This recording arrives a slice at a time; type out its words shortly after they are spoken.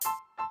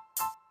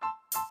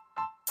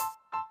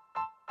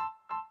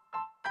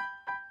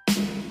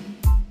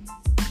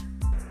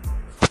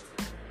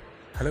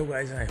Hello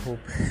guys, I hope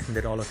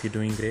that all of you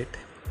doing great.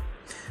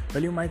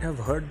 Well, you might have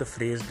heard the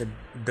phrase that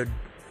the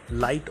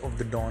light of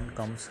the dawn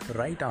comes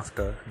right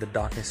after the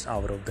darkest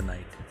hour of the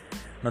night.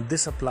 Now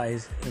this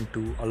applies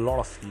into a lot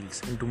of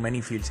fields, into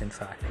many fields in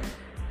fact.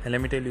 And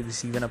let me tell you,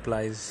 this even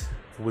applies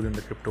within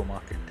the crypto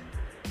market.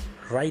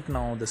 Right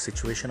now the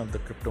situation of the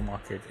crypto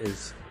market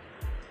is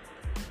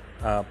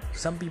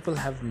some people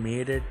have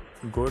made it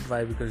good.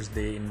 Why? Because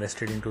they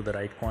invested into the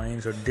right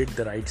coins or did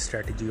the right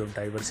strategy of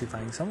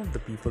diversifying. Some of the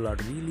people are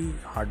really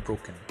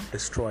heartbroken,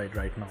 destroyed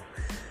right now.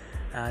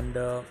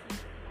 And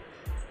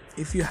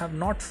if you have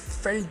not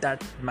felt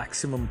that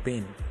maximum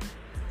pain,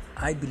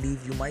 I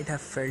believe you might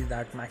have felt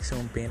that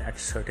maximum pain at a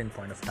certain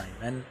point of time,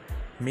 and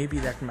maybe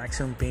that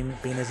maximum pain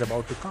is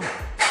about to come.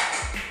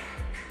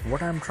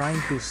 What I'm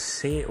trying to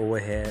say over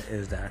here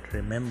is that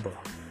remember,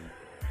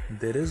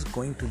 there is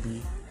going to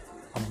be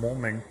a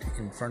moment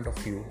in front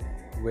of you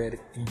where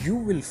you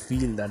will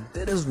feel that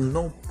there is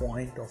no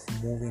point of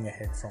moving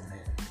ahead from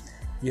here.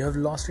 You have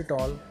lost it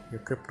all, your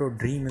crypto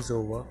dream is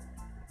over.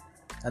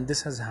 And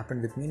this has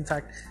happened with me. In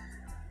fact,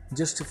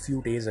 just a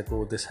few days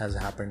ago this has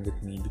happened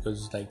with me,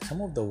 because like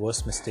some of the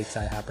worst mistakes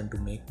I happened to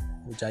make,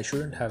 which I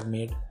shouldn't have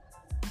made,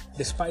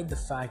 despite the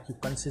fact you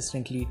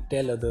consistently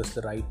tell others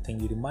the right thing,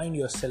 you remind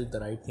yourself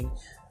the right thing,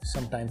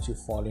 sometimes you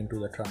fall into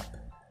the trap.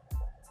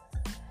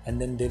 And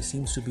then there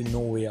seems to be no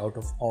way out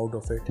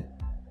of it.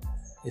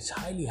 It's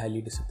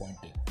highly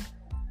disappointing.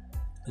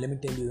 Let me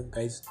tell you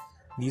guys,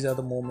 these are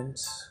the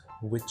moments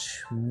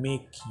which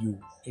make you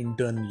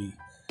internally,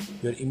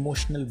 your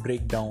emotional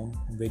breakdown,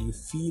 where you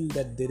feel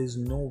that there is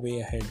no way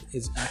ahead,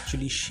 is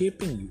actually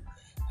shaping you.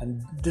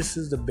 And this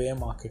is the bear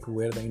market,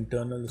 where the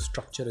internal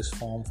structure is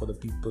formed for the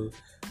people,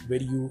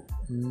 where you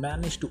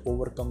manage to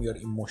overcome your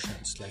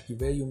emotions, like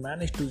where you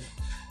manage to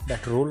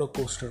that roller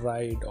coaster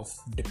ride of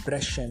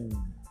depression,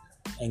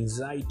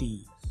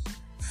 anxiety,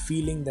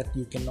 feeling that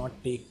you cannot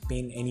take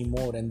pain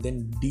anymore, and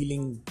then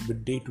dealing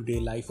with day-to-day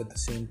life at the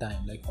same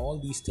time. Like all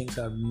these things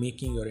are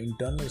making your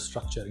internal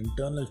structure,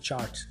 internal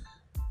charts,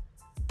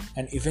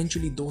 and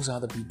eventually those are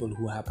the people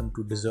who happen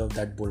to deserve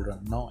that bull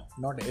run. Now,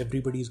 not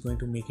everybody is going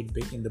to make it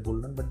big in the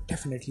bull run, but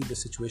definitely the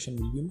situation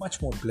will be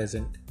much more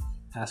pleasant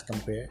as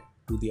compared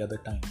to the other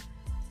time.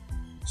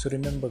 So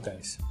remember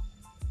guys,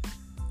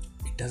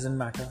 it doesn't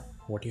matter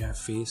what you have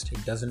faced,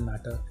 it doesn't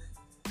matter,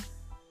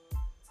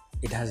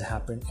 it has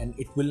happened, and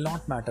it will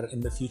not matter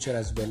in the future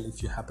as well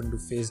if you happen to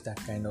face that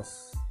kind of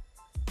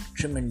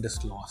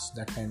tremendous loss,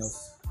 that kind of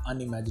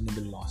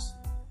unimaginable loss,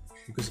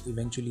 because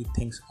eventually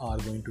things are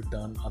going to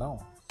turn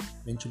around.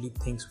 Eventually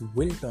things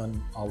will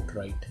turn out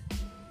right.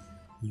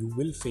 You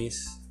will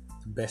face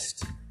the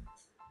best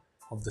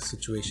of the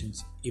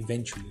situations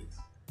eventually.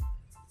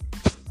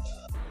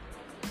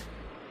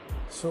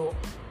 So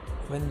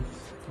when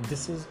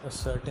this is a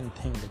certain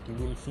thing that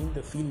you will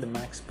feel the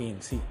max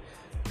pain, see,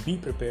 be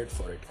prepared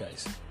for it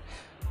guys.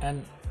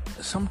 And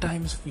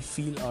sometimes we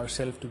feel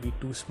ourselves to be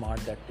too smart,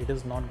 that it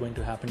is not going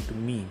to happen to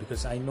me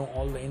because I know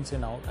all the ins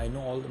and outs, I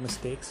know all the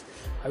mistakes,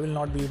 I will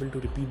not be able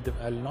to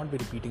I will not be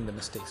repeating the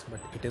mistakes, but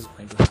it is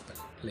going to happen,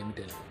 let me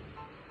tell you.